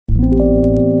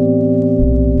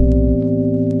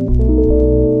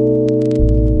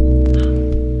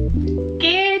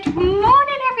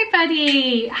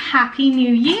Happy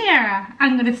New Year!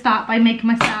 I'm going to start by making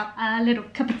myself a little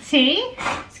cup of tea.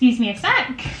 Excuse me a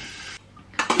sec.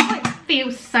 Oh, it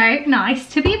feels so nice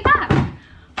to be back.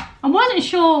 I wasn't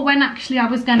sure when actually I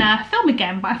was going to film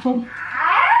again, but I thought,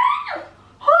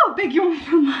 oh, big yawn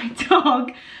from my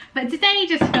dog. But today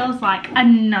just feels like a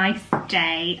nice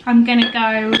day. I'm going to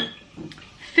go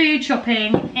food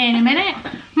shopping in a minute.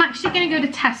 I'm actually going to go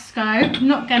to Tesco. I'm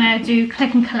not going to do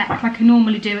click and collect like I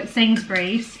normally do at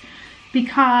Sainsbury's,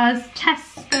 because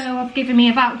Tesco have given me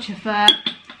a voucher for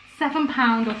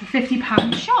 £7 off a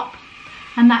 £50 shop,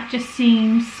 and that just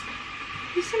seems,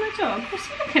 you see my dog, what's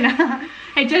he looking at?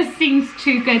 It just seems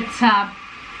too good to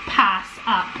pass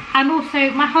up. And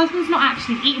also my husband's not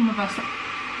actually eating with us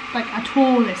like at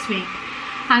all this week,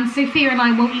 and Sophia and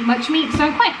I won't eat much meat, so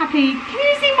I'm quite happy. Can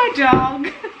you see my dog?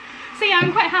 So yeah,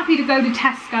 I'm quite happy to go to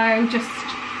Tesco, just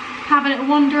have a little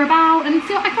wander about and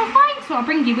see what I can find, so I'll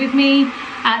bring you with me.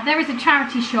 There is a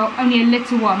charity shop, only a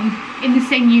little one, in the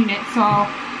same unit, so I'll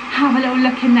have a little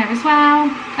look in there as well.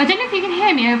 I don't know if you can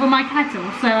hear me over my kettle,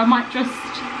 so I might just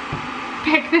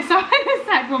pick this up in a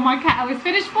sec when my kettle is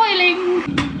finished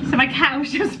boiling. So my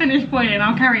kettle's just finished boiling,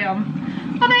 I'll carry on.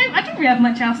 Although, I don't really have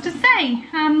much else to say.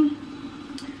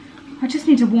 I just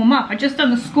need to warm up. I just done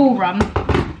the school run,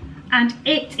 and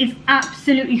it is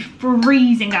absolutely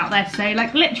freezing out there today,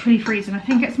 like literally freezing. I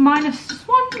think it's -1,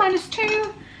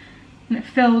 -2. And it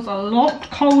feels a lot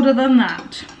colder than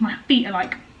that. My feet are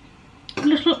like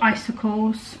little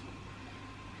icicles.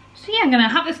 So yeah, I'm gonna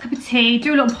have this cup of tea,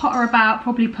 do a little potter about,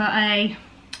 probably put a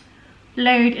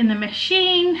load in the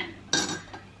machine,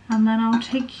 and then I'll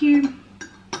take you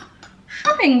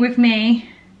shopping with me.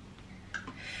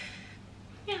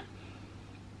 Yeah,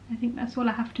 I think that's all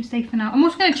I have to say for now. I'm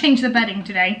also gonna change the bedding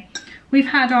today. We've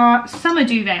had our summer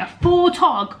duvet, a 4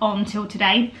 tog on till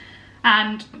today,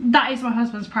 and that is my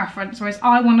husband's preference, whereas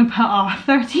I want to put our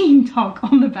 13 tog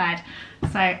on the bed.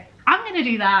 So I'm going to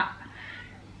do that.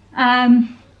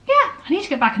 Yeah, I need to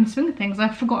get back in the swing of things.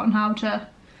 I've forgotten how to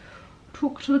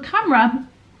talk to the camera.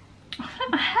 I feel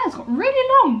like my hair's got really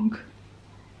long.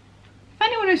 If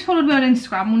anyone who's followed me on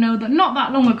Instagram will know that not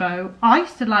that long ago, I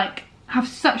used to like have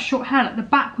such short hair, like the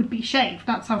back would be shaved.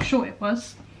 That's how short it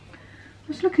was.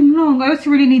 It's looking long. I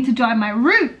also really need to dye my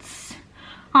roots.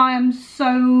 I am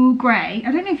so grey.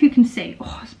 I don't know if you can see.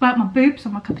 Oh, it's burnt my boobs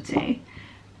on my cup of tea.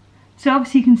 So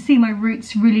obviously you can see my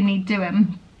roots really need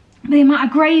doing. The amount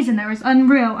of greys in there is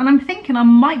unreal. And I'm thinking I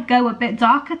might go a bit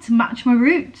darker to match my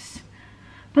roots.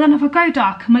 But then if I go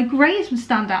darker, my greys would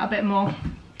stand out a bit more.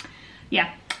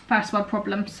 Yeah, first world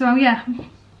problem. So yeah, I'm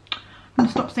gonna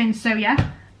stop saying so yeah.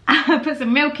 Put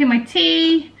some milk in my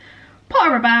tea,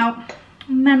 potter about,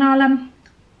 and then I'll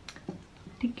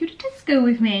take you to Tesco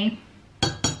with me.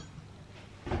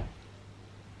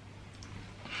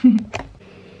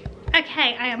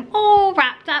 Okay, I am all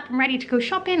wrapped up and ready to go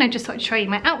shopping. I just thought I'd show you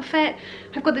my outfit.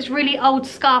 I've got this really old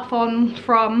scarf on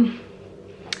from,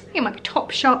 I think it might be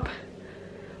Topshop.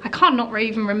 I can't not really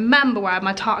even remember where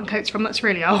my tartan coat's from, that's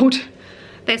really old.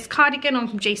 This cardigan on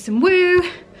from Jason Wu,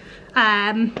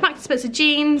 Max Spencer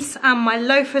jeans, and my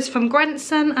loafers from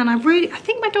Grenson. And I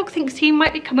think my dog thinks he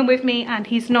might be coming with me, and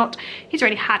he's not. He's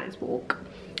already had his walk.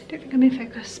 I don't think I'm in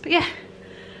focus, but yeah.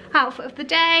 Outfit of the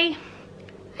day.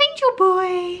 Angel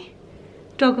boy,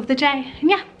 dog of the day, and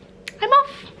yeah, I'm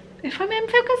off. If I'm in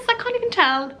focus, I can't even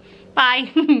tell.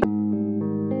 Bye.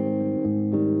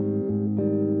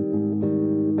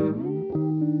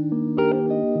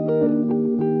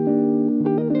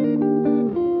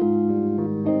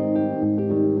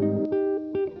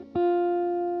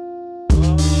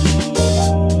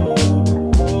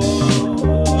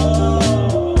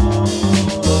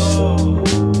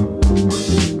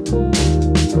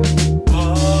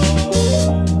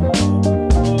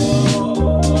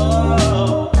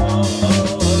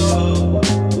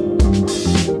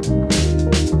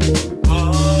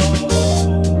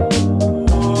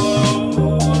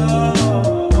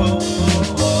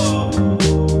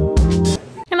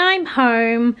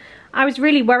 Home. I was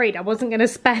really worried I wasn't going to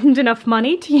spend enough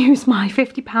money to use my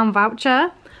 £50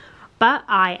 voucher, but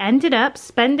I ended up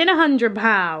spending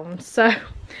 £100, so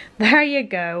there you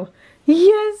go.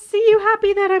 Yes, are you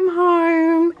happy that I'm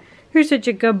home? You're such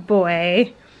a good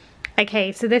boy.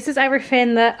 Okay, so this is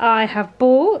everything that I have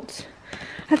bought.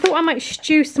 I thought I might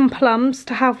stew some plums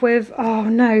to have with, oh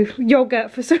no,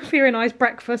 yogurt for Sophia and I's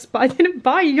breakfast, but I didn't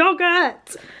buy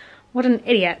yogurt. What an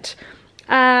idiot.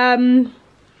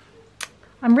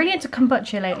 I'm really into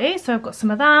kombucha lately, so I've got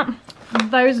some of that.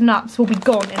 those nuts will be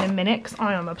gone in a minute because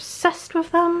I am obsessed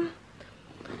with them.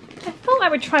 I thought I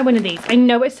would try one of these. I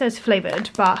know it says flavoured,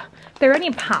 but they're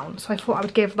only £1, so I thought I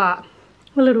would give that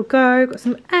a little go. Got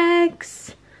some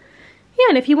eggs. Yeah,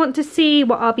 and if you want to see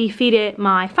what I'll be feeding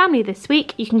my family this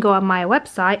week, you can go on my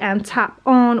website and tap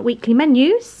on weekly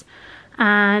menus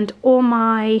and all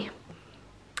my,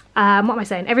 what am I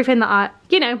saying? Everything that I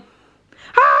can't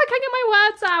get my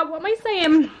words out. What am I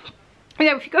saying?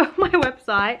 Yeah, if you go on my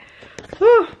website,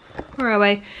 where are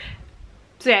we?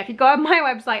 So yeah, if you go on my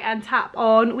website and tap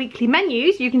on weekly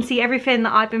menus, you can see everything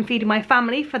that I've been feeding my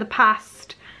family for the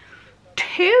past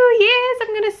 2 years,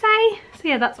 I'm gonna say. So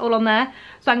yeah, that's all on there.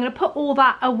 So I'm gonna put all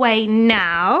that away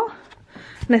now.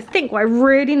 And I think what I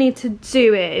really need to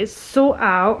do is sort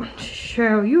out,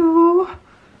 show you,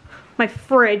 my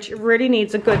fridge really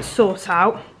needs a good sort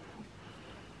out.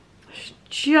 It's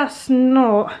just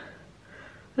not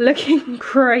looking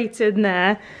great in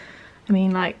there. I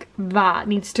mean, like, that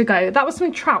needs to go. That was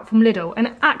some trout from Lidl and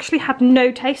it actually had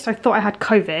no taste. I thought I had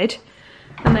COVID.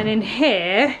 And then in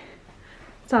here,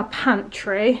 it's our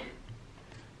pantry,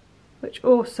 which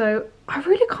also, I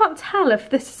really can't tell if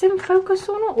this is in focus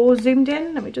or not, or zoomed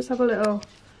in. Let me just have a little.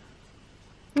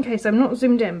 Okay, so I'm not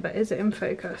zoomed in, but is it in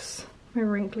focus? My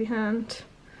wrinkly hand.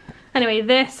 Anyway,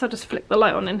 this, I'll just flick the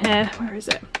light on in here. Where is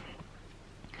it?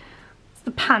 It's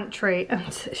the pantry, and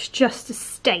it's just a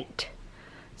state.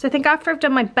 So I think after I've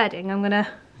done my bedding, I'm gonna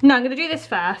do this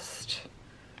first.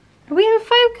 Are we in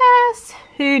focus?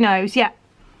 Who knows? Yeah.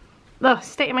 Oh,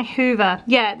 state of my Hoover.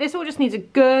 Yeah, this all just needs a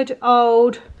good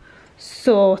old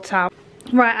sort out.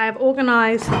 Right, I've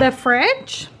organised the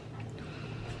fridge.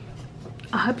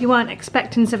 I hope you weren't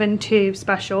expecting something too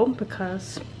special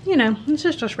because, you know, this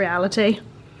is just reality.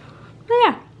 But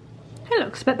yeah, it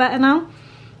looks a bit better now.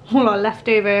 All our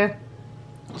leftover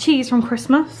cheese from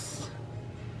Christmas.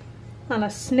 And a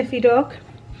sniffy dog.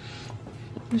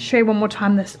 I'll show you one more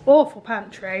time this awful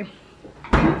pantry.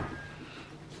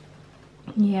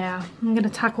 Yeah, I'm gonna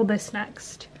tackle this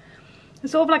next.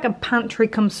 It's sort of like a pantry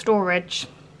come storage.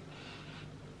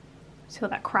 See all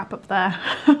that crap up there?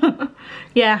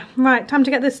 Yeah, right, time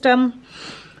to get this done.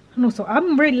 And also,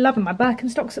 I'm really loving my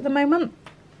Birkenstocks at the moment.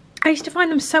 I used to find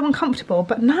them so uncomfortable,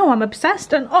 but now I'm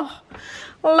obsessed. And oh,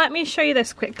 well, let me show you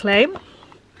this quickly.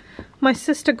 My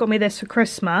sister got me this for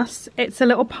Christmas. It's a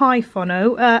little pie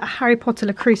phono, a Harry Potter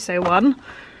Le Crusoe one.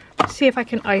 Let's see if I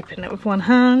can open it with one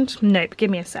hand. Nope,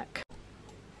 give me a sec.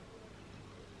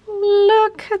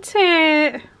 Look at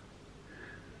it.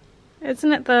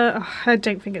 Isn't it the... Oh, I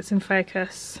don't think it's in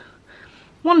focus.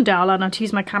 One day I'll learn how to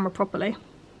use my camera properly.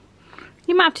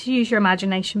 You might have to use your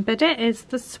imagination, but it is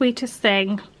the sweetest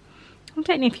thing. I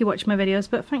don't know if you watch my videos,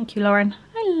 but thank you, Lauren.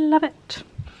 I love it.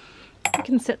 I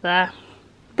can sit there.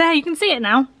 There, you can see it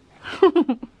now.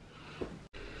 I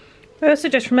also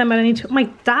just remembered I need to put my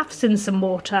daffs in some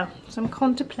water. So I'm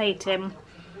contemplating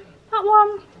that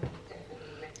one.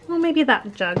 Or maybe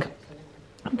that jug.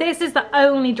 This is the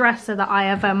only dresser that I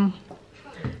have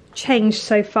changed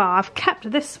so far. I've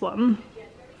kept this one.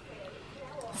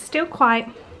 Still quite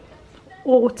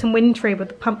autumn wintry with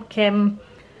the pumpkin,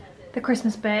 the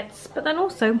Christmas bits, but then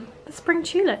also the spring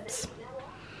tulips.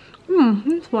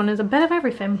 This one is a bit of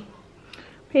everything.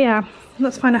 But yeah,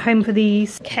 let's find a home for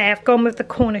these. Okay, I've gone with the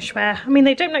Cornish ware. I mean,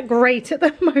 they don't look great at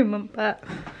the moment, but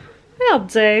they'll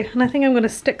do. And I think I'm going to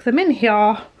stick them in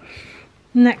here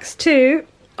next to...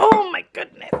 Oh my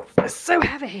goodness, they're so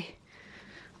heavy.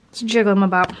 Let's jiggle them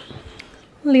about.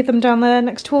 Leave them down there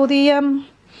next to all the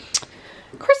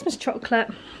Christmas chocolate.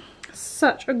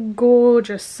 Such a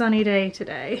gorgeous sunny day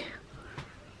today.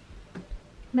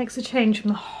 Makes a change from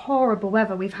the horrible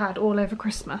weather we've had all over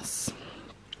Christmas.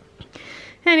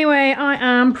 Anyway, I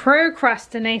am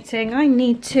procrastinating. I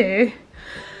need to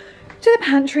do the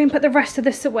pantry and put the rest of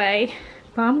this away.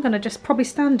 But I'm going to just probably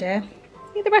stand here,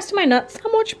 eat the rest of my nuts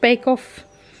and watch Bake Off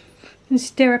and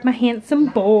stare at my handsome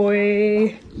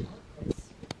boy.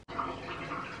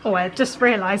 Oh, I just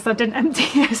realised I didn't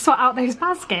sort out those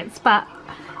baskets, but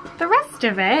the rest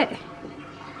of it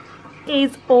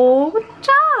is all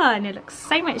done. It looks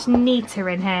so much neater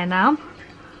in here now.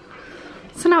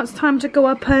 So now it's time to go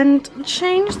up and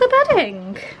change the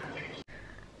bedding.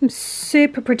 I'm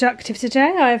super productive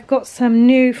today. I've got some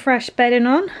new fresh bedding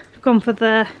on. I've gone for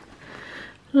the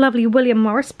lovely William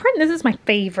Morris print. This is my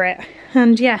favourite.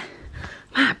 And yeah,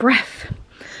 my breath.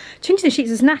 Changing the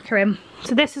sheets is knackering.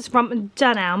 So this is from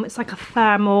Dunelm. It's like a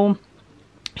thermal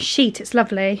sheet. It's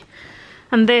lovely.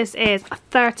 And this is a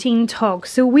 13 tog.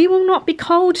 So we will not be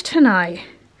cold tonight.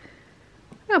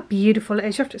 Look how beautiful it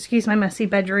is. You have to excuse my messy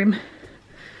bedroom.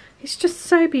 It's just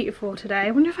so beautiful today.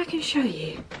 I wonder if I can show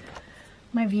you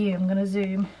my view. I'm going to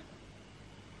zoom.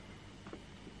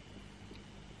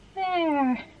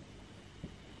 there.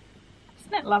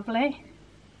 Isn't it lovely?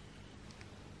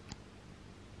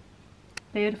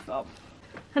 Beautiful.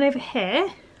 And over here,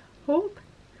 whoop,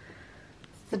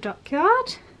 it's the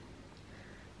dockyard.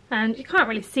 And you can't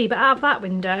really see, but out of that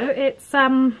window, it's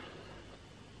I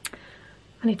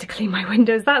need to clean my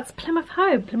windows. That's Plymouth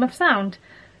Home, Plymouth Sound.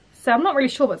 So I'm not really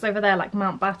sure what's over there, like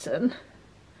Mountbatten.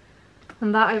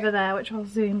 And that over there, which I'll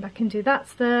zoom back into,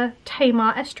 that's the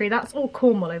Tamar Estuary. That's all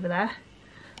Cornwall over there.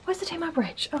 Where's the Tamar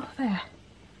Bridge? Oh, there.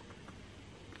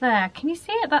 There, can you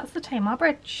see it? That's the Tamar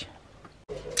Bridge.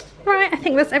 Right, I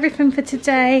think that's everything for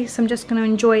today. So I'm just going to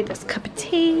enjoy this cup of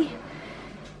tea.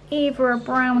 Either a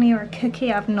brownie or a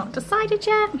cookie, I've not decided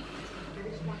yet.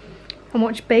 And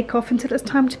watch Bake Off until it's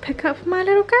time to pick up my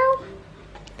little girl.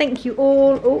 Thank you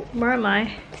all. Oh, where am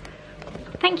I?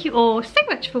 Thank you all so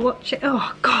much for watching.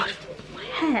 Oh God, my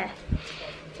hair.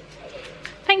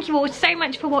 Thank you all so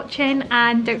much for watching,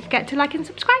 and don't forget to like and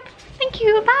subscribe. Thank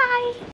you, bye.